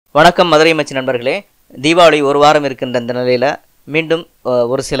வணக்கம் மதுரை மச்சி நண்பர்களே. தீபாவளி ஒரு வாரம் இருக்கின்ற இந்த நிலையில் மீண்டும்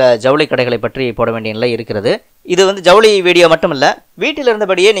ஒரு சில ஜவுளி கடைகளை பற்றி போட வேண்டிய நிலை இருக்கிறது. இது ஜவுளி வீடியோ மட்டும் இல்லை, வீட்டில்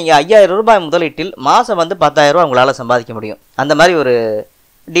இருந்தபடியே நீங்கள் 5000 ரூபாய் முதலீட்டில் மாதம் 10,000 ரூபா உங்களால் சம்பாதிக்க முடியும். அந்த மாதிரி ஒரு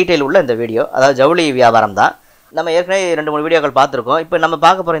டீட்டெயில் உள்ள இந்த வீடியோ, அதாவது ஜவுளி வியாபாரம் தான். நம்ம ஏற்கனவே 2-3 வீடியோக்கள் பார்த்துருக்கோம். இப்போ நம்ம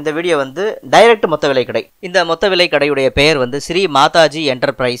பார்க்க போகிற இந்த வீடியோ டைரக்ட் மொத்த விலை கடை. இந்த மொத்த விலை கடையுடைய பெயர் ஸ்ரீ மாதாஜி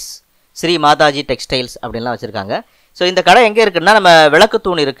என்டர்பிரைஸ், ஸ்ரீ மாதாஜி டெக்ஸ்டைல்ஸ் அப்படின்லாம் வச்சுருக்காங்க. ஸோ இந்த கடை எங்கே இருக்குன்னா, நம்ம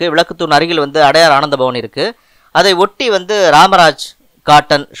விளக்குத்தூண் இருக்குது. விளக்குத்தூண் அருகில் அடையார் ஆனந்த பவன் இருக்குது. அதை ஒட்டி ராமராஜ்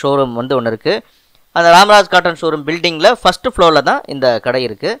காட்டன் ஷோரூம் ஒன்று இருக்குது. அந்த ராமராஜ் காட்டன் ஷோரூம் பில்டிங்கில் ஃபஸ்ட்டு ஃப்ளோரில் தான் இந்த கடை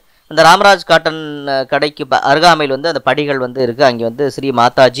இருக்குது. அந்த ராமராஜ் காட்டன் கடைக்கு அருகாமையில் அந்த படிகள் இருக்குது. அங்கே ஸ்ரீ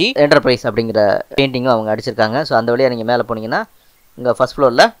மாதாஜி என்டர்பிரைஸ் அப்படிங்கிற பெயிண்டிங்கும் அவங்க அடிச்சிருக்காங்க. ஸோ அந்த வழியாக நீங்கள் மேலே போனீங்கன்னா இங்கே ஃபஸ்ட்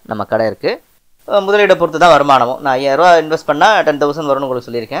ஃப்ளோரில் நம்ம கடை இருக்குது. முதலீடை பொறுத்து தான் வருமானமும். நான் 5000 ரூபா இன்வெஸ்ட் பண்ணால் 10,000 வரும்னு உங்களுக்கு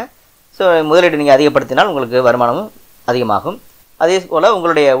சொல்லியிருக்கேன். ஸோ முதலீடு நீங்கள் அதிகப்படுத்தினால் உங்களுக்கு வருமானமும் அதிகமாகும். அதே போல்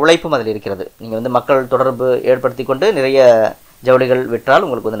உங்களுடைய உழைப்பும் அதில் இருக்கிறது. நீங்கள் மக்கள் தொடர்பு ஏற்படுத்தி கொண்டு நிறைய ஜவுளிகள் விற்றால்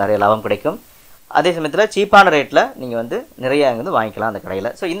உங்களுக்கு நிறைய லாபம் கிடைக்கும். அதே சமயத்தில் சீப்பான ரேட்டில் நீங்கள் நிறைய வாங்கிக்கலாம் அந்த கடையில்.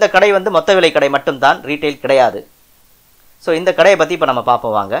 ஸோ இந்த கடை மொத்த விலை கடை மட்டும்தான், ரீட்டைல் கிடையாது. ஸோ இந்த கடையை பற்றி இப்போ நம்ம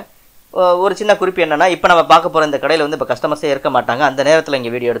பார்ப்போம் வாங்க. ஒரு சின்ன குறிப்பு என்னென்னா, இப்போ நம்ம பார்க்க போகிற இந்த கடையில் இப்போ கஸ்டமர்ஸே இருக்க மாட்டாங்க. அந்த நேரத்தில்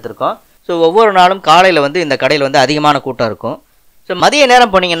இங்கே வீடியோ எடுத்திருக்கோம். ஸோ ஒவ்வொரு நாளும் காலையில் இந்த கடையில் அதிகமான கூட்டம் இருக்கும். ஸோ மதிய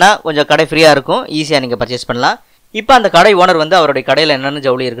நேரம் போனீங்கன்னா கொஞ்சம் கடை ஃப்ரீயாக இருக்கும், ஈஸியாக நீங்கள் பர்ச்சேஸ் பண்ணலாம். இப்போ அந்த கடை ஓனர் அவருடைய கடையில் என்னென்ன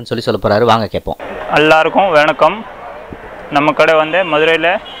ஜவுளி இருக்குன்னு சொல்ல போகிறாரு, வாங்க கேட்போம். எல்லாருக்கும் வணக்கம். நம்ம கடை மதுரையில்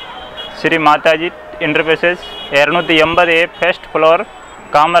Sri Mataji enterprises 280A first floor,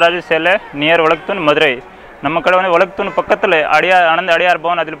 Kamaraj சேலை, நியர் விளக்குத்தூன், மதுரை. நம்ம கடை விளக்குத்தூன் பக்கத்தில் அடையார்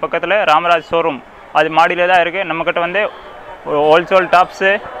பவன், அதில் பக்கத்தில் ராமராஜ் ஷோரூம், அது மாடியிலே தான் இருக்குது. நம்ம கிட்ட wholesale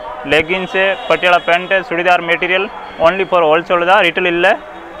tops, leggings, Patiala pant, churidar material only for wholesale தான், ரிட்டேல் இல்லை.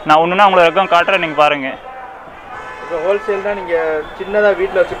 நான் ஒன்றுனா உங்களுக்கு ரெக்கம் காட்டுறேன், நீங்கள் பாருங்கள். ஹோல்சேல் தான். நீங்கள் சின்னதாக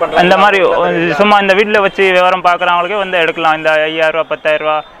வீட்டில் வச்சு பண்ணலாம். இந்த மாதிரி சும்மா இந்த வீட்டில் வச்சு வியாபாரம் பார்க்குறவங்களுக்கு எடுக்கலாம். இந்த 5000 ரூபா 10,000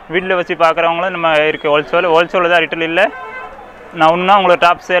 ரூபா வீட்டில் வச்சு பார்க்குறவங்களும் நம்ம இருக்குது. ஹோல்சேல் தான், ரிட்டேல் இல்லை. நான் ஒன்றுனா உங்களுக்கு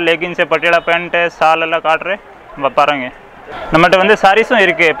tops, leggings, Patiala pant, shawl எல்லாம் காட்டுறேன், நம்ம பாருங்கள். நம்மகிட்ட சாரீஸும்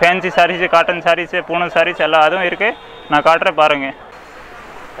இருக்குது, fancy sarees, cotton sarees, Poonam saris எல்லாம் அதுவும் இருக்குது. நான் காட்டுறேன் பாருங்கள்.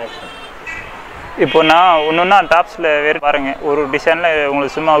 இப்போ நான் ஒன்றுன்னா டாப்ஸில் வேறு பாருங்கள். ஒரு டிசைனில்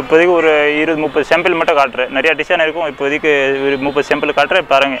உங்களுக்கு சும்மா இப்போதைக்கு ஒரு 20-30 சாம்பிள் மட்டும் காட்டுறேன். நிறையா டிசைன் இருக்கும், இப்போதைக்கு ஒரு 30 சாம்பிள் காட்டுறேன்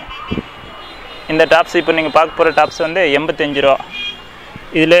பாருங்கள். இந்த டாப்ஸ் இப்போ நீங்கள் பார்க்க போகிற டாப்ஸ் 85 ரூபா.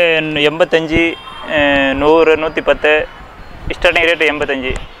 இதில் 85, 100, 110, starting rate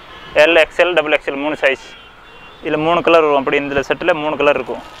 85. XL, XXL 3 size. இதில் 3 கலர் வரும். அப்படி இந்த செட்டில் 3 கலர்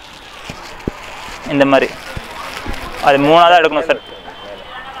இருக்கும். இந்த மாதிரி அது 3ஆக தான் எடுக்கணும். செட்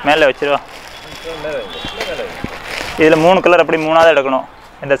மேலே வச்சிருவா. இதில் 3 கலர் அப்படி 3ஆக தான் எடுக்கணும்.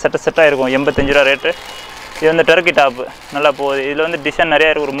 இந்த செட்டாக இருக்கும். 85 ரூபா ரேட்டு. இது டர்க்கி டாப்பு நல்லா போகுது. இதில் டிசைன் நிறையா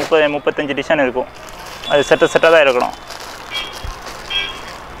இருக்கும். ஒரு 30-35 டிசைன் இருக்கும். அது செட்டாக தான் எடுக்கணும்.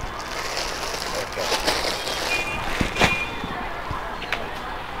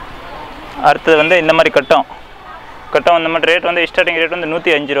 அடுத்தது இந்த மாதிரி கட்டம் இந்த மாதிரி ரேட் ஸ்டார்டிங் ரேட்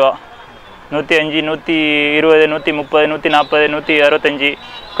 105 ரூபா. 105, 120, 130, 140,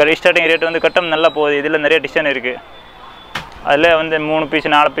 165 ஸ்டார்டிங் ரேட் கட்டம் நல்லா போகுது. இதில் நிறைய டிசைன் இருக்குது. அதில் 3 பீஸ்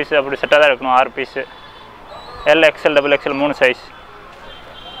 4 பீஸ் அப்படி செட்டாக தான் இருக்கணும். 6 பீஸு. XL, XXL 3 size.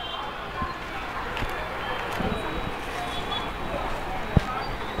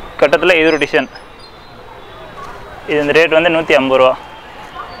 கட்டத்தில் இது ஒரு டிசைன். இது இந்த ரேட் 150 ரூபா.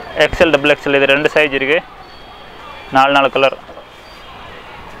 XL, XXL இது 2 சைஸ் இருக்குது. 4 கலர்.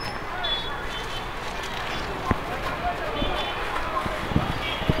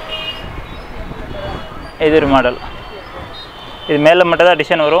 இது ஒரு மாடல். இது மேலே மட்டும் தான்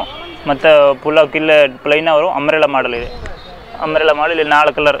டிசைன் வரும், மற்ற ஃபுல்லாக கீழே ப்ளைனாக வரும். அம்ரேலா மாடல். இது அம்ரேலா மாடல். இது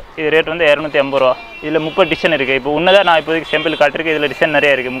 4 கலர். இது ரேட் 250 ரூபா. இதில் 30 டிசைன் இருக்குது. இப்போ ஒன்று நான் இப்போதைக்கு சாம்பிள் காட்டிருக்கேன். இதில் டிசைன்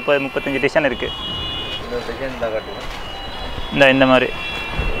நிறையா இருக்குது. 30-35 டிசைன் இருக்குது. இந்த மாதிரி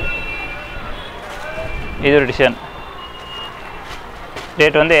இது ஒரு டிசைன்.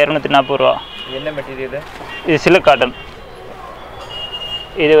 ரேட் 240 ரூபா. என்ன மெட்டீரியல்? இது சில்க் காட்டன்.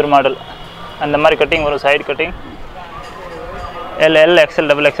 இது ஒரு மாடல். அந்த மாதிரி கட்டிங் வரும், side cutting. XL,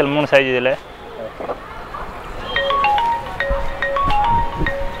 XXL 3 size. இதில்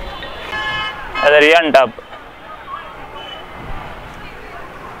அது ரியான் டாப்.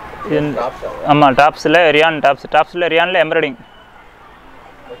 ஆமாம், டாப்ஸில் ரியான் டாப்ஸில் ரியானில் எம்ப்ராய்டிங்.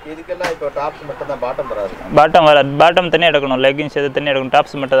 இதுக்கெல்லாம் இப்போ டாப்ஸ் மட்டும் தான், பாட்டம் வராது. பாட்டம் வராது. பாட்டம் தனியாக எடுக்கணும். லெகின்ஸ் எது தனியாக எடுக்கணும்.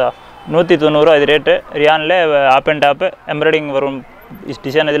 டாப்ஸ் மட்டும் தான் 190 இது rate. ரியானில் off and top embroidering வரும்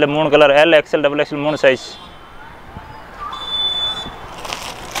டிசைன். இதில் 3 கலர். XL, XXL 3 size.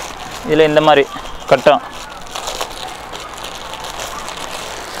 இதில் இந்த மாதிரி கட்டம்.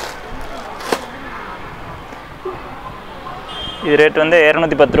 இது ரேட் வந்து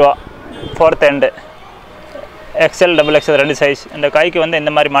 210 ரூபா. 4th end XL double XL 2 size. இந்த கைக்கு வந்து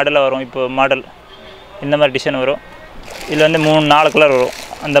இந்த மாதிரி மாடலில் வரும். இப்போ மாடல் இந்த மாதிரி டிசைன் வரும். இதில் வந்து 4 கலர் வரும்.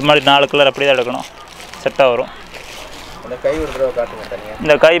 அந்த மாதிரி 4 கலர் அப்படி தான் எடுக்கணும், செட்டாக வரும். இந்த கை ஒரு தடவை காட்டுங்க தனியாக.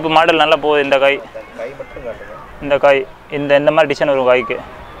 இந்த கை இப்போ மாடல் நல்லா போகுது. இந்த கை மட்டும் காட்டுங்க. இந்த கை இந்த மாதிரி டிசைன் வரும் கைக்கு.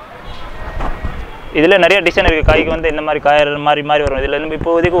 இதில் நிறைய டிசைன் இருக்குது. கைக்கு வந்து இந்த மாதிரி காயர் மாதிரி வரும். இதில்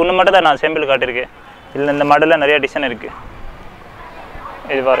இப்போதைக்கு ஒன்று மட்டும் தான் நான் சாம்பிள் காட்டியிருக்கேன். இதில் இந்த மாடலில் நிறைய டிசைன் இருக்குது.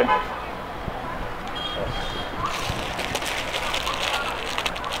 இது பாருங்க.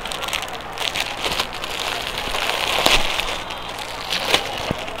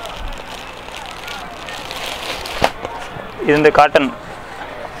 இது வந்து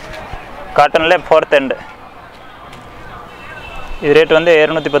காட்டனில் 4th end. இது ரேட் வந்து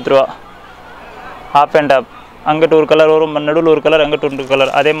 210 ரூபா. Off and half. அங்கிட்டு ஒரு கலர் வரும், நடுவில் ஒரு கலர், அங்கிட்டு ஒரு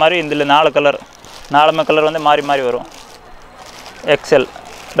கலர். அதே மாதிரி இதில் 4 கலர், 4 கலர் வந்து மாறி வரும். XL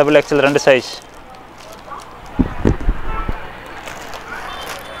double XL 2 size.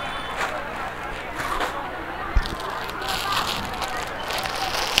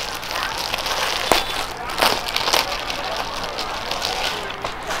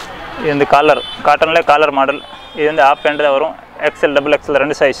 இது வந்து காட்டனில் காலர் மாடல். இது வந்து ஆப் ஹேண்ட் தான் வரும். XL double XL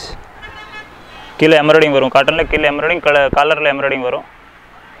 2 size. கீழே எம்ப்ராய்டிங் வரும். காட்டனில் கீழே எம்ப்ராய்டிங், காலரில் எம்ப்ராய்டிங் வரும்.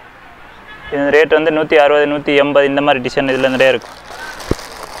 இது ரேட் வந்து 160 180 இந்த மாதிரி டிசைன் இதில் நிறைய இருக்கும்.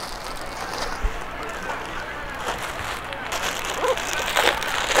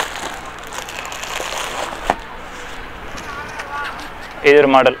 இது ஒரு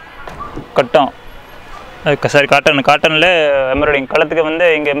மாடல் கட்டம். சாரி காட்டனில் எம்ப்ராய்டிங். கழுத்துக்கு வந்து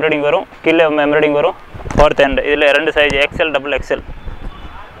இங்கே எம்ப்ராய்டிங் வரும், கீழே எம்ப்ராய்டிங் வரும். 4th end. இதில் 2 size XL double XL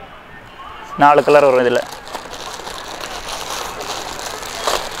 4 colour வரும். இதில்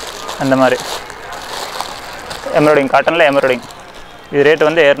அந்த மாதிரி எம்ப்ராய்டிங், காட்டனில் எம்ப்ராய்டிங். இது ரேட்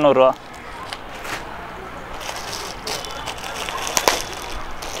வந்து 200 ரூபா.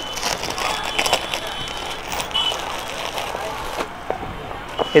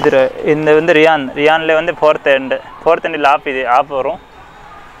 இது இந்த வந்து ரியானில் வந்து 4th end. 4th end app வரும்.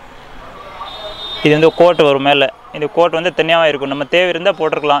 இது வந்து கோட் வரும் மேலே. இந்த கோட் வந்து தனியாக இருக்கும். நம்ம தேவை இருந்தால்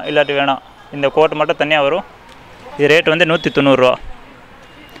போட்டிருக்கலாம், இல்லாட்டி வேணாம். இந்த கோட் மட்டும் தனியாக வரும். இது ரேட் வந்து 190 ரூபா.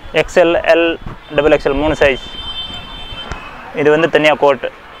 XL L double XL 3 size. இது வந்து தனியாக கோட்டு.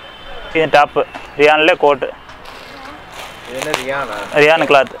 இது டாப்பு. ரியானில் கோட்டு. Ryan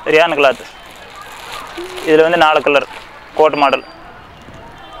cloth. இதில் வந்து 4 கலர் கோட் மாடல்.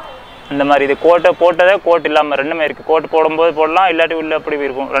 இந்த மாதிரி இது போட்டதே கோட் இல்லாமல் ரெண்டுமே இருக்குது. கோட் போடும்போது போடலாம், இல்லாட்டி உள்ள அப்படி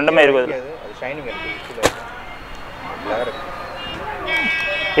இருக்கும். ரெண்டுமே இருக்குது.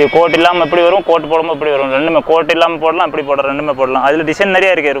 இது கோட் இல்லாமல் எப்படி வரும், கோட் போடும்போது எப்படி வரும். ரெண்டுமே கோட் இல்லாமல் போடலாம், இப்படி போடலாம், ரெண்டுமே போடலாம். அதில் டிசைன்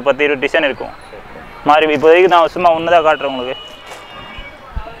நிறையா இருக்குது. ஒரு 10-20 டிசைன் இருக்கும் மாதிரி. இப்போதைக்கு நான் சும்மா ஒன்று காட்டுறேன் உங்களுக்கு.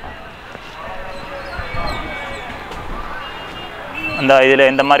 அந்த இதில்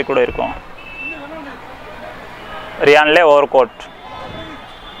இந்த மாதிரி கூட இருக்கும். ரியான்லே ஓவர்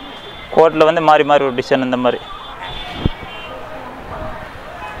கோட்டில் வந்து மாறி ஒரு டிசைன் இந்த மாதிரி.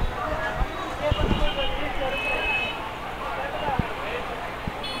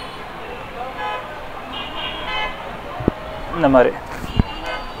 இந்த மாதிரி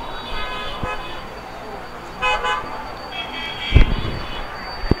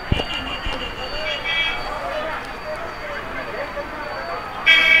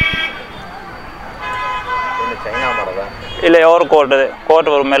இல்லை ஓவர் கோட்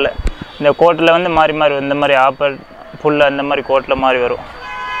வரும் மேலே. இந்த கோட்டில் வந்து மாறி இந்த மாதிரி ஆப்பிள் ஃபுல்லாக இந்த மாதிரி கோட்டில் மாறி வரும்.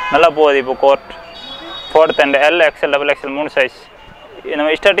 நல்லா போகுது இப்போ code. 4th end L XL double XL 3 size.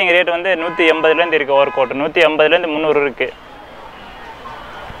 நம்ம ஸ்டார்டிங் ரேட் வந்து 180லேருந்து இருக்குது. ஓவர் கோட் 180லேருந்து 300 இருக்குது.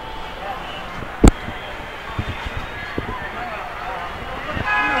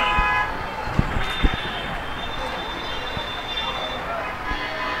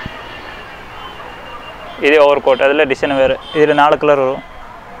 இதே ஓவர் கோட். அதில் டிசைன் வேறு. இதில் 4 கலர் வரும்.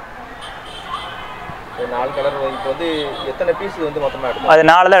 4 கலர். இப்போ வந்து எத்தனை பீஸ் வந்து மொத்தமாக எடுக்கணும்? அது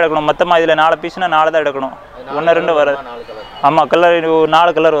 4 தான் எடுக்கணும் மொத்தமாக. இதில் 4 பீஸ்னா 4 தான் எடுக்கணும். 1 2 வராது. ஆமாம், கலர்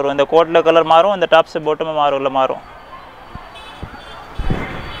 4 கலர் வரும். இந்த கோட்டில் கலர் மாறும், இந்த டாப்ஸ் போட்டுமே மாறும்.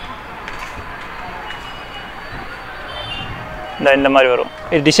 இந்த மாதிரி வரும்.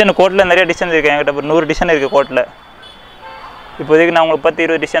 இது டிசைன் கோட்டில் நிறைய டிசைன் இருக்குது. என்கிட்ட இப்போ 100 டிசைன் இருக்குது கோட்டில். இப்போதைக்கு நான் உங்களுக்கு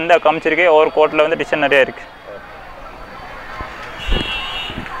 10-20 டிசைன் தான் காமிச்சிருக்கேன். ஒவ்வொரு கோட்டில் வந்து டிசைன் நிறையா இருக்குது.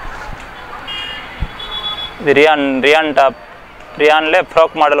 இது ரியான் டாப். ரியானில்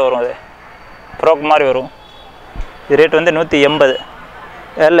ஃப்ராக் மாடல் வரும். அது ஃப்ராக் மாதிரி வரும். இது ரேட் வந்து 180.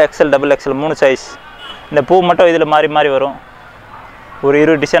 L XL double XL 3 size. இந்த பூ மட்டும் இதில் மாறி வரும். ஒரு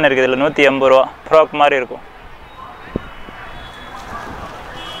 20 டிசைன் இருக்குது. இதில் 180 ரூபா. ஃப்ராக் மாதிரி இருக்கும்.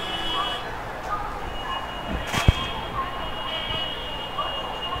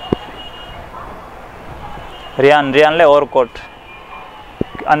 ரியான்ல ஓவர் கோட்.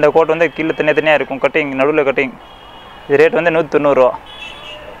 அந்த கோட் வந்து கீழே தனியாக இருக்கும், கட்டிங் நடுவில் கட்டிங். இது ரேட் வந்து 190 ரூபா.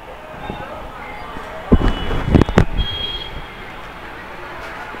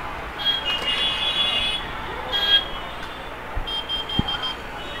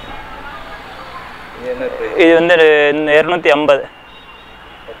 இது வந்து 250.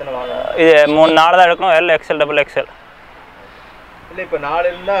 இது 3-4 தான் எடுக்கணும். L XL double XL. இல்லை இப்போ 4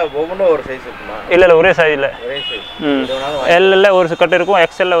 இருந்தால் ஒவ்வொன்றும் ஒரு சைஸ் இருக்குமா? இல்லை ஒரே சைஸ் இல்லை. ஒரே சைஸ். எல்ல ஒரு கட்டு இருக்கும்,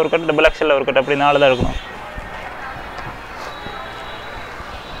 எக்ஸ்எல்ல ஒரு கட்டு, டபுள் எக்ஸ்எல்ல ஒரு கட்டு, அப்படி 4 தான் இருக்கணும்.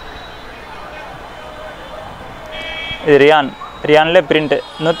 இது ரியான்ல பிரிண்ட்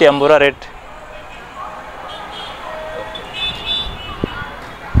 150 ரூபா ரேட்.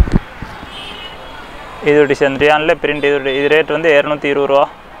 இது டிசைன் ரியான்ல பிரிண்ட். இது ரேட் வந்து 220 ரூபா.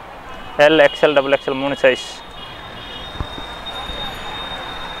 L XL double XL 3 size.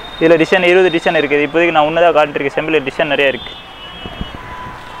 இதில் டிசைன் 20 டிசைன் இருக்குது. இப்போதைக்கு நான் ஒன்று தான் காட்டிருக்கேன். செம்பிள் டிசைன் நிறையா இருக்குது.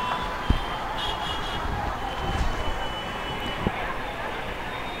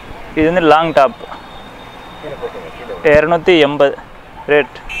 இது வந்து long top 280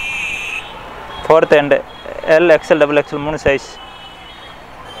 rate. 4th end L XL double XL 3 size.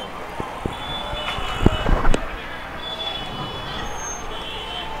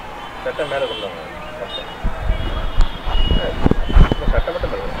 சட்டை மேலே கொண்டு வாங்க. சட்டை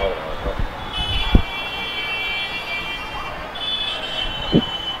மட்டும் மேலே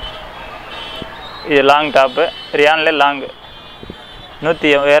இது லாங் டாப்பு ரியான்ல லாங்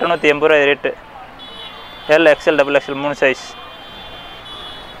 280 ரூபா rate. L XL double XL 3 size.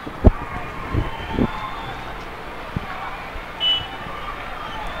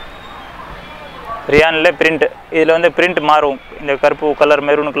 ரியான்ல print. இதில் வந்து பிரிண்ட் மாறும். இந்த கருப்பு கலர்,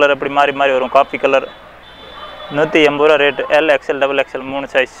 மெரூன் கலர், அப்படி மாறி மாறி வரும். காஃபி கலர் 180 ரூபா rate. L XL double XL 3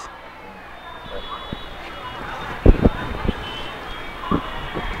 size.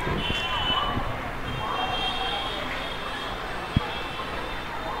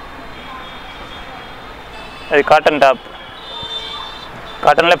 அது காட்டன் டாப்.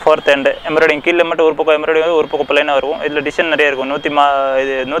 காட்டனில் 4th end எம்ப்ராய்டிங். கீழே மட்டும் ஒரு பக்கம் எம்ப்ராய்டிங், ஒரு பக்கம் பிளைனாக வரும். இதில் டிசைன் நிறைய இருக்கும்.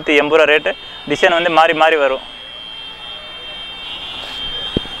 இது 180 ரூபா ரேட்டு. டிசைன் வந்து மாறி மாறி வரும்.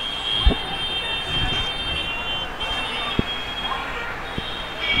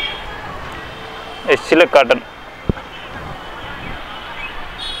 Silk cotton.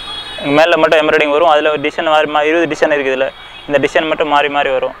 மேலே மட்டும் எம்ப்ராய்டிங் வரும். அதில் டிசைன் மாறி 20 டிசைன் இருக்குது. இதில் இந்த டிசைன் மட்டும் மாறி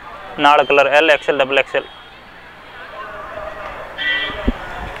மாறி வரும். 4 colour. L XL double XL.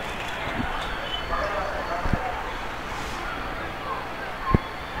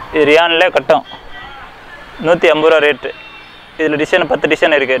 இது ரியான்ல கட்டம் 150 ரூபா ரேட்டு. இதில் டிசைன் 10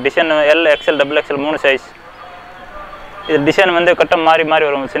 டிசைன் இருக்குது. Design L XL double XL 3 size. இதில் டிசைன் வந்து கட்டம் மாறி மாறி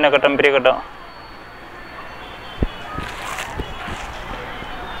வரும். சின்ன கட்டம், பெரிய கட்டம்.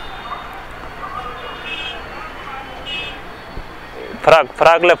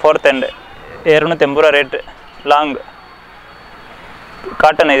 ஃப்ராக்ல 4th end 280 ரூபா ரேட்டு. Long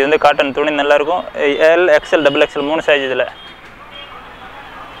cotton. இது வந்து காட்டன் துணி நல்லாயிருக்கும். L XL double XL 3 size. இதில்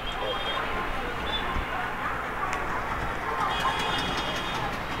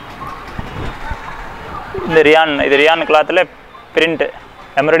இந்த இது ரியான் கிளாத்தில் பிரிண்ட்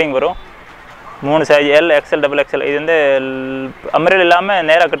எம்ப்ராய்டிங் வரும். 3 size. L XL double XL. இது வந்து எம்ப்ராய்டிங் இல்லாமல்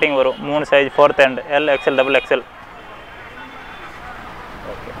நேராக கட்டிங் வரும். 3 size. 4th end L XL double XL.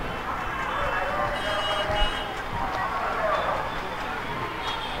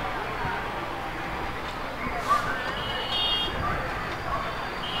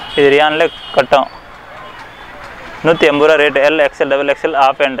 இது ரியான்ல கட்டம் 180 ரூபா rate. L XL double XL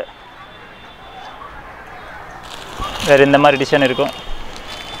of hand. வேறு இந்த மாதிரி டிசைன் இருக்கும்.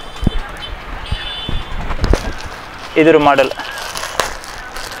 இது ஒரு மாடல்.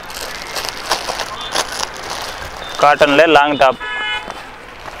 காட்டனில் லாங் டாப்.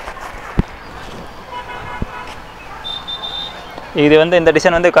 இது வந்து இந்த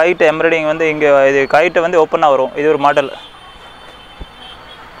டிசைன் வந்து கைட்டு எம்ப்ராய்டிங் வந்து இங்கே இது கைட்டு வந்து ஓப்பனாக வரும். இது ஒரு model.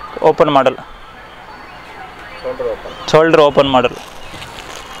 Open model. Shoulder open model.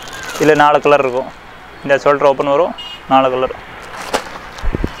 இதில் 4 கலர் இருக்கும். இந்த ஷோல்டர் ஓப்பன் வரும். 4 கலர்.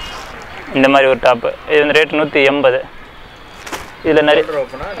 இந்த மாதிரி ஒரு டாப்பு. இது வந்து ரேட் 180. இதில் நிறைய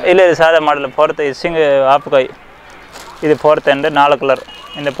இல்லை, இது சாதா மாடல். 4th ஆஃப் கை. இது 4th end 4 கலர்.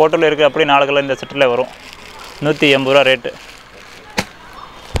 இந்த போட்டோவில் இருக்குது. அப்படி 4 கலர் இந்த செட்டில் வரும். 180 ரூபா ரேட்டு.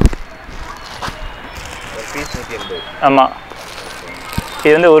 ஆமாம்.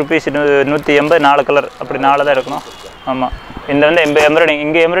 இது வந்து ஒரு பீஸ் 180. 4 கலர். அப்படி 4 தான் இருக்கணும். ஆமாம். இந்த வந்து எம்ப்ராய்டிங்.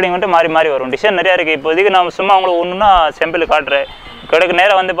 இங்கே எம்ப்ராய்டிங் வந்துட்டு மாறி மாறி வரும். டிசைன் நிறையா இருக்குது. இப்போதைக்கு நான் சும்மா உங்களுக்கு ஒன்றுனா செம்பிள் காட்டுறேன். கடைக்கு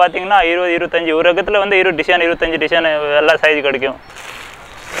நேராக வந்து பார்த்தீங்கன்னா 20 25 ஒரு ரகத்தில் வந்து 20 டிசைன் 25 டிசைன் எல்லா சைஸ் கிடைக்கும்.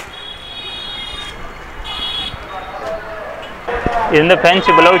 இது வந்து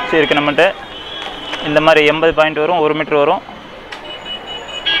ஃபேன்சி ப்ளவுஸ் இருக்குது நம்மகிட்ட. இந்த மாதிரி 80 பாயிண்ட் வரும், 1 மீட்டர் வரும்.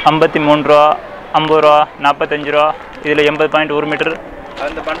 53 ரூபா, 50 ரூபா, 45 ரூபா. இதில் 80 பாயிண்ட் 1 மீட்டர்.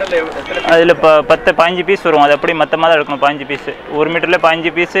 அந்த பண்டலில் அதில் 15 பீஸ் வரும். அது அப்படி மொத்தமாக தான் எடுக்கணும். 15 பீஸ் 1 மீட்டரில்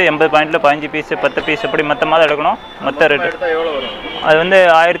 15 பீஸு, 80 பாயிண்டில் 15 பீஸு, 10 பீஸ் அப்படி மொத்தமாக தான் எடுக்கணும். மொத்த ரேட்டு எவ்வளோ வரும்? அது வந்து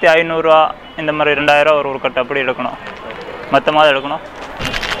 1500 ரூபா, இந்த மாதிரி 2000 ஒரு கட்டு அப்படி எடுக்கணும். மொத்தமாக தான் எடுக்கணும்.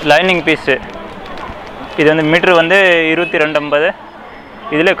 லைனிங் பீஸு இது வந்து மீட்ரு வந்து 2250.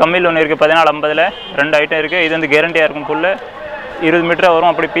 இதில் கம்மியில் ஒன்று இருக்குது 1450. 2 ஐட்டம் இருக்குது. இது வந்து கேரண்டியாக இருக்கும். ஃபுல்லு 20 மீட்டராக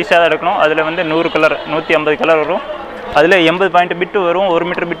வரும். அப்படி பீஸாக தான் எடுக்கணும். அதில் வந்து 100 கலர் 150 கலர் வரும். அதில் 80 பாயிண்ட் பிட்டு வரும், 1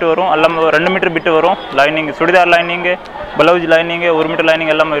 மீட்டர் பிட்டு வரும், எல்லாம் 2 மீட்டர் பிட்டு வரும். Lining churidar lining, blouse lining, 1 metre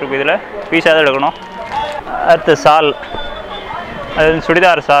lining எல்லாமே இருக்கும். இதில் பீஸாக தான் எடுக்கணும். அடுத்து சால், அது வந்து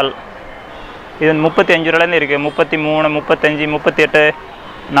சுடிதார் சால். இது வந்து 35 ரூபாலேருந்து இருக்குது. 33, 35, 38,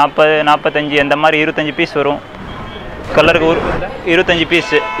 40, 45 இந்த மாதிரி 25 பீஸ் வரும். கலருக்கு ஒரு 25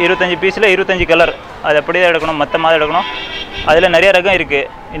 பீஸு. 25 பீஸில் 25 கலர். அது அப்படி தான் எடுக்கணும். மொத்தமாக தான் எடுக்கணும். அதில் நிறைய ரகம் இருக்குது.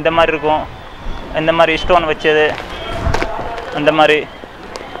 இந்த மாதிரி இருக்கும், இந்த மாதிரி ஸ்டோன் வச்சது, அந்த மாதிரி.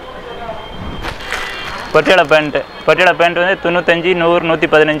 பட்டியாலா பேண்ட் வந்து 95, 100,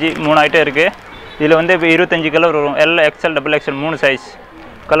 115 3 ஐட்டம் இருக்குது. இதில் வந்து இப்போ 25 கலர் வரும். L, XL, double XL 3 size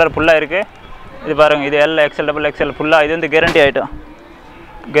colour ஃபுல்லாக இருக்குது. இது பாருங்கள், இது எல், எக்ஸ்எல், டபுள் எக்ஸ்எல் ஃபுல்லாக. இது வந்து கேரண்டி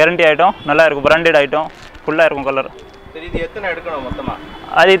ஐட்டம் நல்லாயிருக்கும். பிராண்டட் ஐட்டம் ஃபுல்லாக இருக்கும் கலர். இது எத்தனை எடுக்கணும் மொத்தமாக?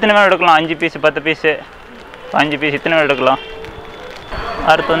 அது இத்தனை வேணும் எடுக்கலாம். 5 பீஸு, 10 பீஸு, 5 பீஸ் இத்தனை வேணும் எடுக்கலாம்.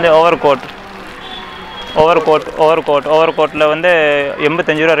 அடுத்து வந்து ஓவர் கோட்டில் வந்து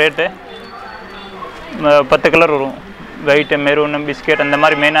 85 ரூபா ரேட்டு. 10 கலர் வரும். ஒயிட்டு, மெரூன், பிஸ்கெட் அந்த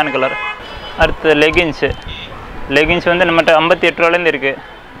மாதிரி மெயினான கலர். அடுத்து லெகின்ஸ் வந்து நம்மகிட்ட 58 ரூபாலேருந்து இருக்குது.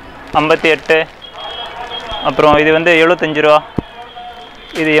 58. அப்புறம் இது வந்து 75 ரூபா,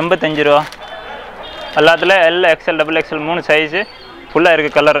 இது 85 ரூபா. எல்லாத்துல L, XL, double XL 3 size ஃபுல்லாக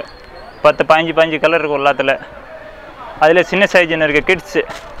இருக்குது. கலர் 10 15 கலர் இருக்கும் எல்லாத்துல. அதில் சின்ன சைஸ்ன்னு இருக்குது. Kids,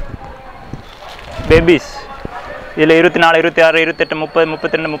 babies. இதில் 24, 26, 28, 30,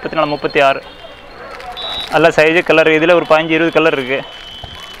 32, 34, 36 எல்லா சைஸு கலர். இதில் ஒரு 15-20 கலர் இருக்குது.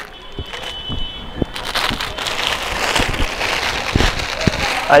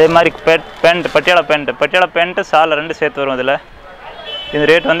 அதே மாதிரி பட்டியாலா பேண்ட்டு சால் 2 சேர்த்து வரும். இதில் இந்த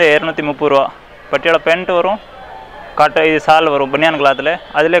ரேட் வந்து 230 ரூபா. பட்டியாலா பேண்ட்டு வரும், இது சால் வரும் பனியான் கிளாத்தில்.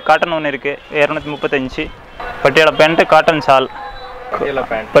 அதில் காட்டன் ஒன்று இருக்குது 235. பட்டியாலா பேண்ட்டு, காட்டன் சால்.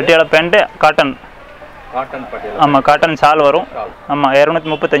 Patiala pant cotton. ஆமாம், காட்டன் சால் வரும். ஆமாம்,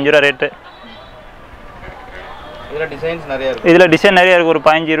 235 ரூபா ரேட்டு. இதில் டிசைன் நிறையா இருக்கும். ஒரு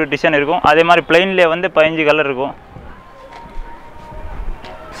 15-20 டிசைன் இருக்கும். அதே மாதிரி பிளெயின்லேயே வந்து 15 கலர் இருக்கும்.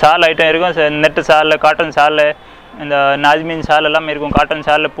 சால் ஐட்டம் இருக்கும். நெட்டு சால், காட்டன் சால், இந்த நாஜ்மீன் சால் எல்லாமே இருக்கும். காட்டன்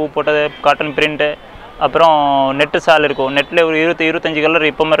சாலில் பூ போட்டது, காட்டன் பிரிண்ட்டு. அப்புறம் நெட்டு சால் இருக்கும். நெட்டில் ஒரு 20-25 கலர்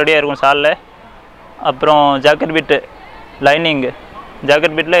இப்போமே ரெடியாக இருக்கும் சாலில். அப்புறம் ஜாக்கெட் பிட்டு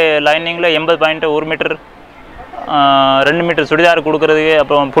லைனிங்கில் 80 பாயிண்ட் 1 மீட்டர், 2 மீட்டர் சுடிதார் கொடுக்குறதுக்கு.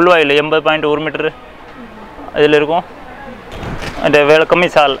 அப்புறம் புல்வாயில் 80 பாயிண்ட் 1 மீட்டர் இதில் இருக்கும். அந்த கம்மி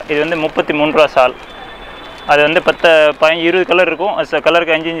சால் இது வந்து 33 ரூபா சால். அது வந்து 10-20 கலர் இருக்கும்.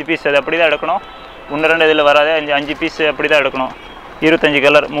 கலருக்கு 5 பீஸ். அது அப்படி தான் எடுக்கணும். 1-2 இதில் வராது. 5 பீஸ் அப்படி தான் எடுக்கணும். 25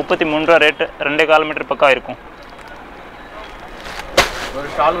 கலர் 33 ரூபா ரேட்டு. 2.25 மீட்டர் பக்கம் இருக்கும். ஒரு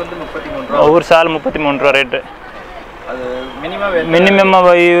சால் வந்து 33 ரூபா. ஒவ்வொரு சால் 33 ரூபா ரேட்டு. அது மினிமம்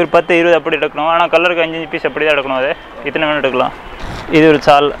ஒரு 10-20 அப்படி எடுக்கணும். ஆனால் கலருக்கு 5 பீஸ் அப்படி தான் எடுக்கணும். அது இத்தனை வேணும் எடுக்கலாம். இது ஒரு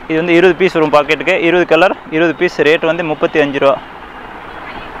சால். இது வந்து 20 பீஸ் வரும் பாக்கெட்டுக்கு. 20 கலர் 20 பீஸ். ரேட் வந்து 35 ரூபா.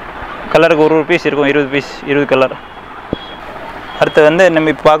 கலருக்கு ஒரு பீஸ் இருக்கும். 20 பீஸ் 20 கலர். அடுத்து வந்து நம்ம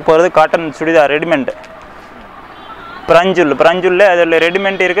இப்போ பார்க்க போகிறது காட்டன் சுடிதார் ரெடிமேட். பிராஞ்சுல்ல அதில்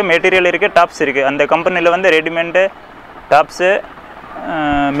ரெடிமேட் இருக்குது, மெட்டீரியல் இருக்குது, டாப்ஸ் இருக்குது. அந்த கம்பெனியில் வந்து ரெடிமேட்டு, டாப்ஸு,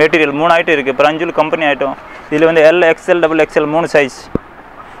 மெட்டீரியல் 3 ஐட்டம் இருக்குது. பிராஞ்சுல் கம்பெனி ஐட்டம். இதில் வந்து L, XL, double XL 3 size.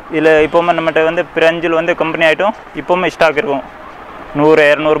 இதில் இப்போவுமே நம்மகிட்ட வந்து பிராஞ்சுல் வந்து கம்பெனி ஐட்டம் இப்போவுமே ஸ்டாக் இருக்கும். 100,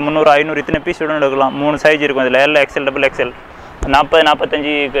 200, 300, 500 இத்தனை பீஸ் உடனே எடுக்கலாம். 3 சைஸ் இருக்கும். இதில் L, XL, double XL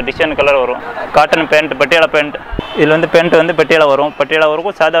 40-45 design colour வரும். Cotton pant, Patiala pant. இதில் வந்து பேண்ட் வந்து பட்டியாலா வரும்,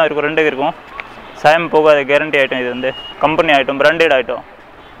 சாதா இருக்கும். 2 இருக்கும். சாயம் போகாத கேரண்டி ஐட்டம். இது வந்து கம்பெனி ஐட்டம், பிராண்டட் ஐட்டம்.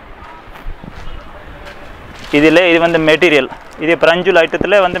 இது வந்து மெட்டீரியல். இது பிராஞ்சுல்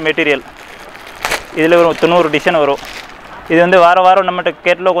ஐட்டத்தில் வந்து மெட்டீரியல். இதில் ஒரு 90 டிசைன் வரும். இது வந்து வாரம் நம்மகிட்ட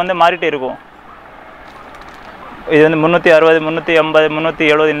கேட்லாக் வந்து மாறிட்டே இருக்கும். இது வந்து 360, 380,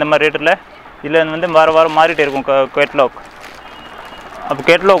 370 இந்த மாதிரி ரேட்டில். இதில் வந்து வாரம் மாறிட்டே இருக்கும் கேட்லாக். அப்போ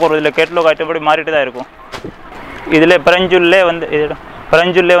கேட்லாக் வரும். இதில் கேட்லாக் ஐட்டம் படி மாறிட்டு தான் இருக்கும். இதில்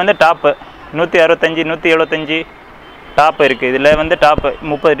பரஞ்சுல்லே வந்து டாப்பு 165 175 டாப் இருக்குது. இதில் வந்து டாப்பு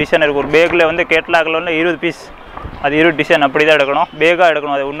 30 டிசைன் இருக்குது. ஒரு பேக்கில் வந்து கேட்லாகில் வந்து 20 பீஸ், அது 20 டிசைன் அப்படி தான் எடுக்கணும். பேக்காக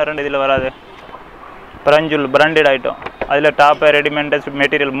எடுக்கணும், அது 1-2 இதில் வராது. பரஞ்சுல் பிராண்டட் ஐட்டம், அதில் டாப்பு ரெடிமேட்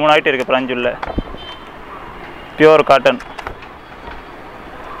மெட்டீரியல் 3 ஐட்டம் இருக்குது. பரஞ்சுல்ல பியூர் காட்டன்.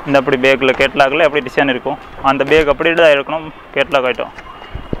 இந்த அப்படி பேக்கில் கேட்லாகில் எப்படி டிசைன் இருக்கும், அந்த பேக் அப்படி தான் இருக்கணும். கேட்லாக் ஐட்டம்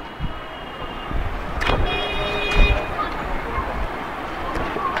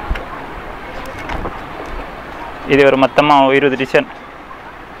இது ஒரு மொத்தமாக 20 டிசைன்.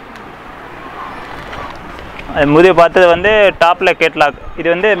 அது முதிய பார்த்தது வந்து டாப்பில் கேட்லாக், இது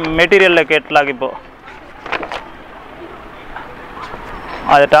வந்து மெட்டீரியலில் கேட்லாக். இப்போது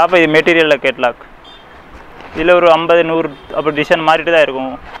அது டாப்பு, இது மெட்டீரியலில் கேட்லாக். இதில் ஒரு 50-100 அப்படி டிசைன் மாறிட்டு தான்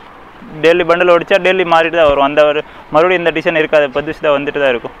இருக்கும். டெய்லி பண்டில் ஓடிச்சா டெய்லி மாறிட்டு தான் வரும். அந்த ஒரு மறுபடியும் இந்த டிசைன் இருக்காது, புதுசு தான் வந்துட்டு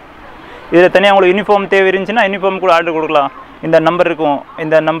தான் இருக்கும். இதில் தனியாக உங்களுக்கு யூனிஃபார்ம் தேவை இருந்துச்சுன்னா யூனிஃபார்ம் கூட ஆர்டர் கொடுக்கலாம். இந்த நம்பர் இருக்கும்,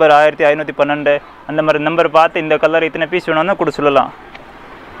 இந்த நம்பர் 1512 அந்த மாதிரி நம்பர் பார்த்து இந்த கலர் இத்தனை பீஸ் வேணும்னா கூட சொல்லலாம்.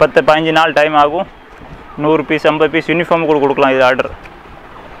 10-15 நாள் டைம் ஆகும். 100 பீஸ் 50 பீஸ் யூனிஃபார்ம் கூட கொடுக்கலாம் இது ஆர்டர்.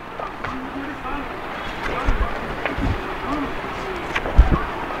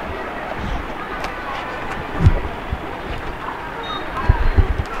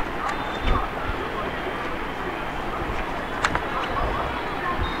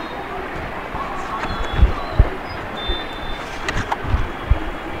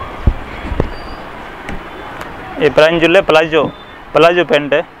 ये परांजुल्ले प्लाजो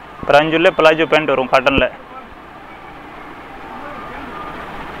पैंट परांजुल्ले प्लाजो पैंट वரும் காட்டன்ல.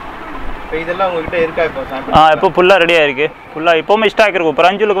 இதெல்லாம் உங்ககிட்ட இருக்கா இப்போ சாம்பிள்? இப்போ ஃபுல்லா ரெடியா இருக்கு. ஃபுல்லா இப்போமே ஸ்டாக் இருக்கும்.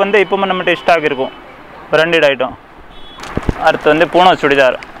 பராஞ்சுலுக்கு வந்து இப்போமே நம்மட்ட ஸ்டாக் இருக்கும். Branded item. அடுத்து வந்து பூனோ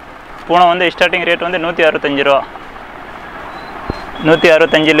சுடிதார். பூனோ வந்து ஸ்டார்டிங் ரேட் வந்து 165 ரூபாய்.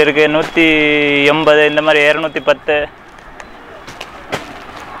 165 இருக்கு, 180 இந்த மாதிரி 210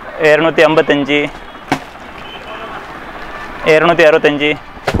 255 265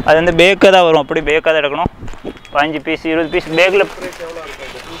 அது வந்து பேக்காக தான் வரும். அப்படி பேக்காக தான் எடுக்கணும். 5 பீஸ் 20 பீஸ் பேக்கில்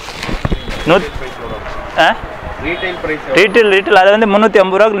ரீட்டைல் அதை வந்து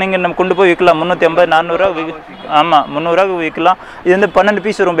 350 ரூபாய்க்கு நீங்கள் நம்ம கொண்டு போய் விற்கலாம். 350 400 ஆமாம் 300 விற்கலாம். இது வந்து 12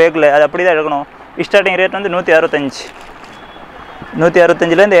 பீஸ் வரும் பேக்கில், அது அப்படி தான் எடுக்கணும். ஸ்டார்டிங் ரேட் வந்து 165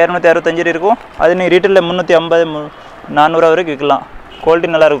 165லேருந்து 265 இருக்கும். அது நீங்கள் ரீட்டைலில் 350 400 வரைக்கும் விற்கலாம்.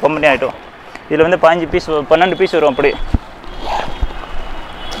 குவாலிட்டி நல்லாயிருக்கும், கம்பெனி ஆகிட்டோம். இதில் வந்து 5 பீஸ் 12 பீஸ் வரும். அப்படி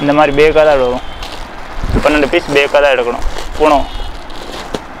இந்த மாதிரி பேக்காக தான் வரும். 12 பீஸ் பேக்காக தான் எடுக்கணும். போனோம்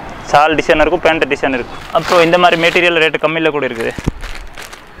சால் டிசைன் இருக்கும், பேண்ட் டிசைன் இருக்கும். அப்போது இந்த மாதிரி மெட்டீரியல் ரேட்டு கம்மியில் கூட இருக்குது.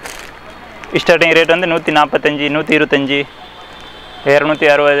 ஸ்டார்டிங் ரேட் வந்து 145 125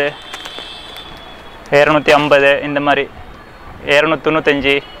 260 250 இந்த மாதிரி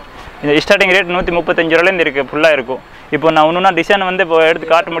 295 இந்த ஸ்டார்டிங் ரேட் 135 ரூபாயிலேருந்து இருக்குது. ஃபுல்லாக இருக்கும். இப்போ நான் ஒன்றுனா டிசைன் வந்து இப்போ எடுத்து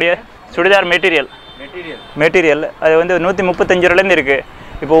காட்ட முடியாது. சுடிதார் மெட்டீரியல் அது வந்து 135 ரூபாயிலேருந்து இருக்குது.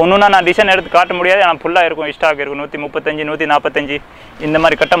 இப்போ ஒன்றுனா நான் டிசைன் எடுத்து காட்ட முடியாது. ஆனால் ஃபுல்லாக இருக்கும், ஸ்டாக் இருக்கும். 135 145 இந்த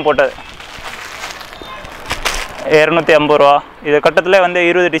மாதிரி கட்டம் போட்டது 250 ரூபா. இது கட்டத்தில் வந்து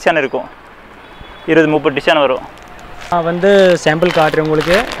 20 டிசைன் இருக்கும். 20-30 டிசைன் வரும். நான் வந்து சாம்பிள் காட்டுறேன்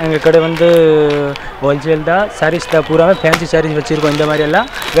உங்களுக்கு. எங்கள் கடை வந்து ஹோல்சேல் தான், சாரீஸ் தான், பூராவே ஃபேன்சி சாரீஸ் வச்சுருக்கோம். இந்த மாதிரி எல்லாம்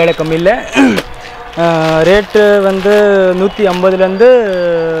வேலை கம்மியில். ரேட்டு வந்து 150லேருந்து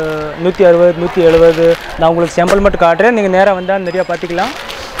 160 170. நான் உங்களுக்கு சாம்பிள் மட்டும் காட்டுறேன், நீங்கள் நேராக வந்தால் நிறையா பார்த்துக்கலாம்.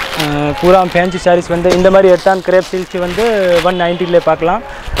 பூரா ஃபேன்சி சாரீஸ் வந்து இந்த மாதிரி எடுத்தான் கிரேப் சில்க்ஸ் வந்து 190 பார்க்கலாம்.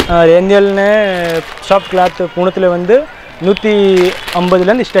 ஏந்தியல்னு சாஃப்ட் கிளாத் பூணத்தில் வந்து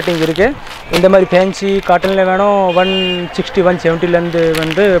 150லேருந்து ஸ்டார்டிங் இருக்குது. இந்த மாதிரி ஃபேன்சி காட்டனில் வேணும் 160 170லேருந்து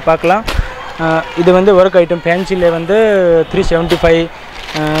வந்து பார்க்கலாம். இது வந்து ஒர்க் ஐட்டம் ஃபேன்சியில் வந்து 375.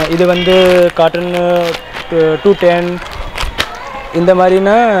 இது வந்து காட்டன் 210. இந்த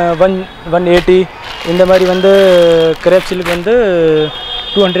மாதிரினா 180. இந்த மாதிரி வந்து கிரேப் சில்க் வந்து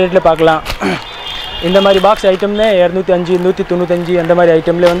 200 பார்க்கலாம். இந்த மாதிரி பாக்ஸ் ஐட்டம்னே 205 195 அந்த மாதிரி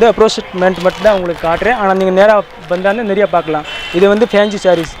ஐட்டமில் வந்து அப்ரோச்மெண்ட் மட்டும் தான் உங்களுக்கு காட்டுறேன். ஆனால் நீங்கள் நேராக வந்தாலும் நிறையா பார்க்கலாம். இது வந்து ஃபேன்சி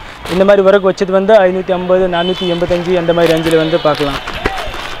சாரீஸ். இந்த மாதிரி ஒர்க் வச்சது வந்து 550 485 அந்த மாதிரி ரேஞ்சில் வந்து பார்க்கலாம்.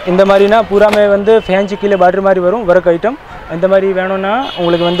 இந்த மாதிரினா பூராமே வந்து ஃபேன்சி கீழே பார்டர் மாதிரி வரும் ஒர்க் ஐட்டம். இந்த மாதிரி வேணும்னா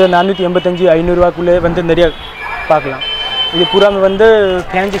உங்களுக்கு வந்து 485 500 வந்து நிறையா பார்க்கலாம். இது பூராமே வந்து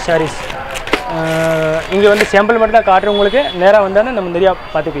ஃபேன்சி சாரீஸ். இங்கே வந்து சாம்பிள் மட்டும் தான் காட்டுறேன் உங்களுக்கு. நேராக வந்தாலும் நம்ம நிறையா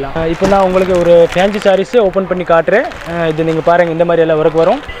பார்த்துக்கலாம். இப்போ நான் உங்களுக்கு ஒரு ஃபேன்சி சாரீஸு ஓப்பன் பண்ணி காட்டுறேன். இது நீங்கள் பாருங்கள், இந்த மாதிரி எல்லாம் ஒர்க்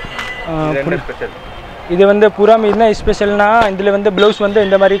வரும். இது வந்து பூராமே என்ன ஸ்பெஷல்னால் இதில் வந்து ப்ளவுஸ் வந்து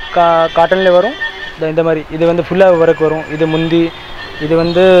இந்த மாதிரி காட்டனில் வரும். இந்த மாதிரி இது வந்து ஃபுல்லாக ஒர்க் வரும். இது முந்தி இது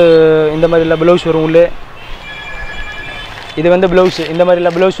வந்து இந்த மாதிரி எல்லாம் ப்ளவுஸ் வரும். உள்ளே இது வந்து ப்ளவுஸு இந்த மாதிரி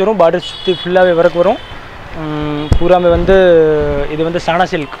எல்லாம் ப்ளவுஸ் வரும். பார்டர் சுற்றி ஃபுல்லாகவே ஒர்க் வரும். பூராமே வந்து இது வந்து சானா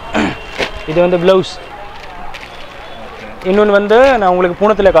சில்க், இது வந்து ப்ளவுஸ். இன்னொன்று வந்து நான் உங்களுக்கு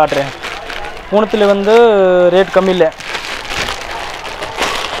பூனத்தில் காட்டுறேன். பூனத்தில் வந்து ரேட் கம்மி இல்லை.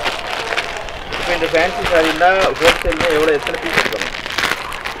 இப்போ இந்த ஃபேன்சி சாரீனா ஹோல்சேலில் எவ்வளோ எத்தனை பீஸ் இருக்கும்?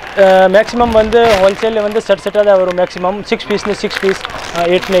 மேக்ஸிமம் வந்து ஹோல்சேலில் வந்து செட்டாக தான் வரும். மேக்ஸிமம் 6 பீஸ்னு 6 பீஸ்,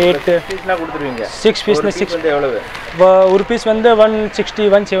 8னு 8 பீஸ்னா கொடுத்துருவீங்க. 6 பீஸ்னு 6 வந்து எவ்வளவு? ஒரு பீஸ் வந்து 160,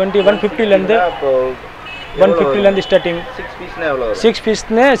 170, 150லேருந்து 150லேருந்து ஸ்டார்டிங். 6 பீஸ்னா எவ்வளோ? 6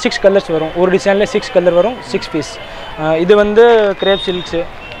 பீஸ்னு 6 கலர்ஸ் வரும். ஒரு டிசைனில் 6 கலர் வரும். 6 பீஸ். இது வந்து கிரேப் சில்க்ஸு.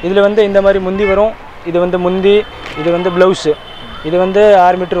 இதில் வந்து இந்த மாதிரி முந்தி வரும். இது வந்து முந்தி, இது வந்து ப்ளவுஸு. இது வந்து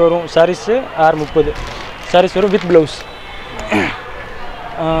 6 மீட்டர் வரும். சாரீஸு 630 சாரீஸ் வரும் வித் ப்ளவுஸ்.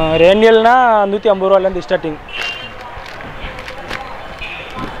 ரேனியல்னா 150 ரூபாலேருந்து ஸ்டார்டிங்.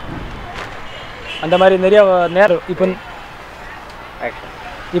 அந்த மாதிரி நிறையா நேரம்.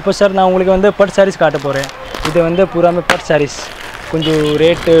 இப்போ சார் நான் உங்களுக்கு வந்து பட் சாரீஸ் காட்ட போகிறேன். இது வந்து பூராமே பட் சாரீஸ். கொஞ்சம்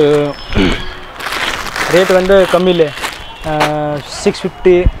ரேட்டு வந்து கம்மியில்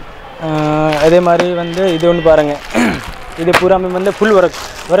 650. அதே மாதிரி வந்து இது ஒன்று பாருங்கள். இது பூராமே வந்து ஃபுல் ஒர்க்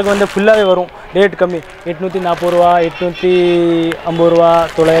வந்து ஃபுல்லாகவே வரும். ரேட் கம்மி 840 ரூபா, 850 ரூபா,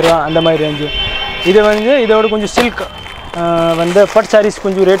 900 ரூபா அந்த மாதிரி ரேஞ்சு. இது வந்து இதோட கொஞ்சம் சில்க் வந்து பட் சாரீஸ்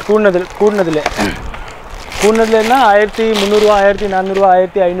கொஞ்சம் ரேட் கூடுனதில்லை 1300 ரூபா, 1400 ரூபா,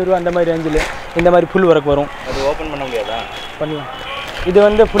 1500 அந்த மாதிரி ரேஞ்சில் இந்த மாதிரி ஃபுல் ஒர்க் வரும். அது ஓப்பன் பண்ண முடியாதா? பண்ணலாம். இது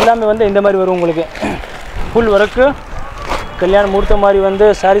வந்து ஃபுல்லாமே வந்து இந்த மாதிரி வரும் உங்களுக்கு. ஃபுல் ஒர்க்கு கல்யாண முகூர்த்த மாதிரி வந்து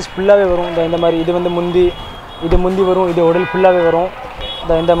சாரீஸ் ஃபுல்லாகவே வரும். இந்த மாதிரி இது வந்து முந்தி வரும். இது உடல் ஃபுல்லாகவே வரும்.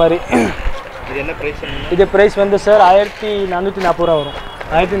 இந்த மாதிரி. இது என்ன ப்ரைஸ்? இது ப்ரைஸ் வந்து சார் 1440 ரூபா வரும்.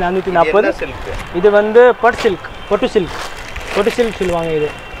 1440. இது வந்து பொட்டு சில்க் சொல்லுவாங்க. இது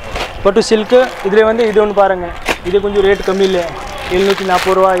பட்டு சில்க்கு. இதில் வந்து இது ஒன்று பாருங்கள். இது கொஞ்சம் ரேட் கம்மி இல்லை,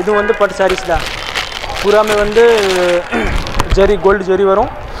 740 ரூபா. இது வந்து பட்டு சாரீஸ் தான். பூராமே வந்து கோல்டு ஜரி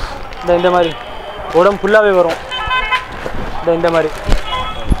வரும். இந்த மாதிரி உடம்பு ஃபுல்லாகவே வரும். இந்த மாதிரி.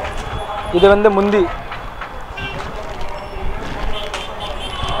 இது வந்து முந்தி.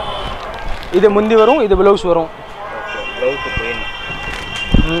 இது முந்தி வரும். இது ப்ளவுஸ் வரும்.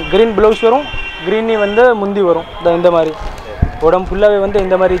 க்ரீன் ப்ளவுஸ் வரும். க்ரீனி வந்து முந்தி வரும். இந்த மாதிரி உடம்பு ஃபுல்லாகவே வந்து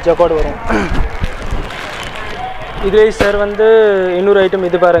இந்த மாதிரி ஜக்கார்டு வரும். இதே சார் வந்து இன்னொரு ஐட்டம்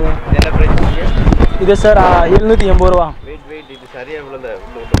இது பாருங்கள். என்ன ப்ரைஸ்? இது சார் 780 ரூபா. வெயிட் இது சரியாக இவ்வளோ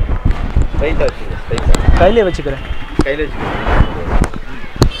கையிலே வச்சுக்கிறேன்.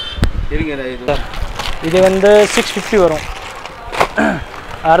 இருங்க. இது வந்து 650 வரும்.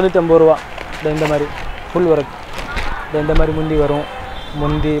 650 ரூபா. இந்த மாதிரி ஃபுல் ஒர்க். இந்த மாதிரி முந்தி வரும்.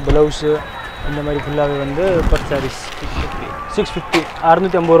 முந்தி ப்ளவுஸு இந்த மாதிரி ஃபுல்லாகவே வந்து பட் சாரீஸ் 650,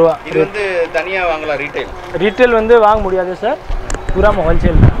 650 ரூபா. இது வந்து தனியாக வாங்கலாம். ரீட்டைல் வந்து வாங்க முடியாது சார். பூராம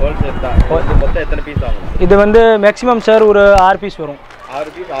ஹோல்சேல் தான். மொத்தம் எத்தனை பீஸ் வாங்கணும்? இது வந்து மேக்ஸிமம் சார் ஒரு 6 பீஸ் வரும். 6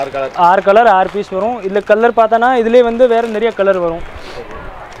 பீஸ் 6 கலர் 6 பீஸ் வரும். இதில் கலர் பார்த்தோன்னா இதிலே வந்து வேறு நிறைய கலர் வரும்.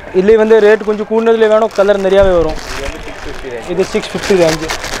 இதுலேயே வந்து ரேட் கொஞ்சம் கூடுதலே வேணும். கலர் நிறையாவே வரும். இது 650 ரேஞ்சு.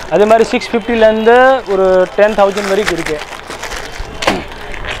 அதே மாதிரி 650லேருந்து ஒரு 10,000 வரைக்கும் இருக்குது.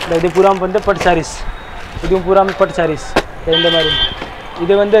 இது பூராம் வந்து பட்டு சாரீஸ். இதுவும் பூராமே பட்டு சாரீஸ். இந்த மாதிரி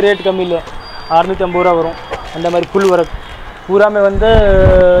இது வந்து ரேட் கம்மி இல்லை, 650 ரூபா வரும். அந்த மாதிரி ஃபுல் ஒர்க் பூராமே வந்து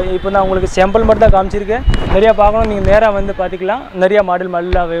இப்போ நான் உங்களுக்கு சாம்பிள் மட்டும் தான் காமிச்சிருக்கேன். நிறையா பார்க்கணும் நீங்கள் நேராக வந்து பார்த்துக்கலாம். நிறையா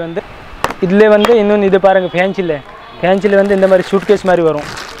மாடலாகவே வந்து இதில் வந்து இன்னொன்று இது பாருங்கள். ஃபேன்சியில் வந்து இந்த மாதிரி சூட்கேஸ் மாதிரி வரும்.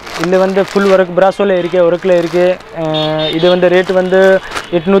 இதில் வந்து ஃபுல் ஒர்க் பிராசோவில் இருக்குது, ஒர்க்கில் இருக்குது. இது வந்து ரேட்டு வந்து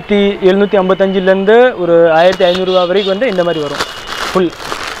 755லேருந்து ஒரு 1500 ரூபா வரைக்கும் வந்து இந்த மாதிரி வரும். ஃபுல்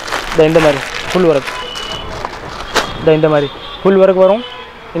இந்த மாதிரி ஃபுல் ஒர்க். இந்த மாதிரி ஃபுல் ஒர்க் வரும்.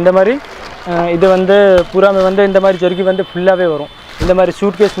 இந்த மாதிரி இது வந்து பூராமே வந்து இந்த மாதிரி ஜருகி வந்து ஃபுல்லாகவே வரும். இந்த மாதிரி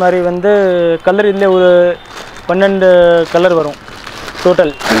சூட்கேஸ் மாதிரி வந்து கலர் இதில் ஒரு 12 கலர் வரும்.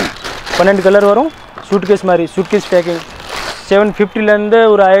 டோட்டல் 12 கலர் வரும். சூட்கேஸ் மாதிரி சூட்கேஸ் பேக்கிங் 750லேருந்து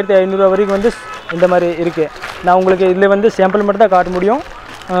ஒரு 1500 ரூபா வரைக்கும் வந்து இந்த மாதிரி இருக்குது. நான் உங்களுக்கு இதில் வந்து சாம்பிள் மட்டும் தான் காட்ட முடியும்.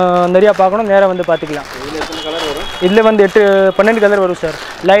 நிறையா பார்க்கணும், நேராக வந்து பார்த்துக்கலாம். இதில் வந்து 12 கலர் வரும் சார்.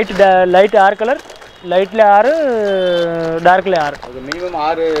 லைட் 6 கலர், லைட்டில் 6, டார்க்கில் 6. மினிமம்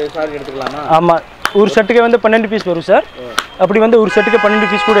 6 சாரி எடுத்துக்கலாமா? ஆமாம். ஒரு செட்டுக்கு வந்து 12 பீஸ் வரும் சார். அப்படி வந்து ஒரு செட்டுக்கு 12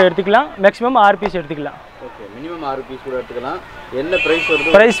 பீஸ் கூட எடுத்துக்கலாம். மேக்ஸிமம் 6 பீஸ் எடுத்துக்கலாம். ஓகே, மினிமம் 6 பீஸ் கூட எடுத்துக்கலாம். என்ன ப்ரைஸ்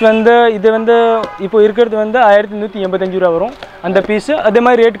வருது? ப்ரைஸ் வந்து இது வந்து இப்போ இருக்கிறது வந்து 1185 ரூபா வரும் அந்த பீஸு. அதே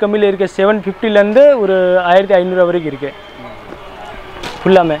மாதிரி ரேட் கம்மியில் இருக்குது. 750லேருந்து ஒரு 1500 ரூபா வரைக்கும் இருக்குது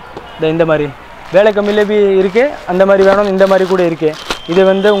ஃபுல்லாமே. இந்த மாதிரி வேலை கம்மியில் பி இருக்குது. அந்த மாதிரி வேணும், இந்த மாதிரி கூட இருக்குது. இது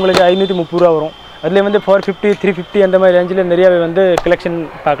வந்து உங்களுக்கு 530 ரூபா வரும். அதில் வந்து 450, 350 அந்த மாதிரி ரேஞ்சில் நிறையாவே வந்து கலெக்ஷன்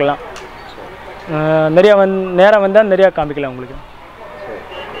பார்க்கலாம். நிறையா நேராக வந்தால் நிறையா காமிக்கலாம் உங்களுக்கு.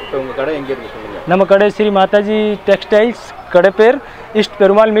 இப்போ உங்கள் கடை எங்கே இருக்குது சொல்லுங்கள். ನಮ್ಮ ಕಡೆ ಶ್ರೀ ಮಾತಾಜಿ ಟೆಕ್ಸ್ಟೈಲ್ಸ್ ಕಡೆ ಪೇರ್ ಇಷ್ಟು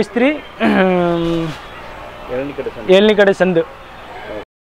ಪೆರುಮಾಳ್ ಮಿಸ್ತ್ರಿ இளநீ கடை ಏಳನೇ ಕಡೆ ಸಂದು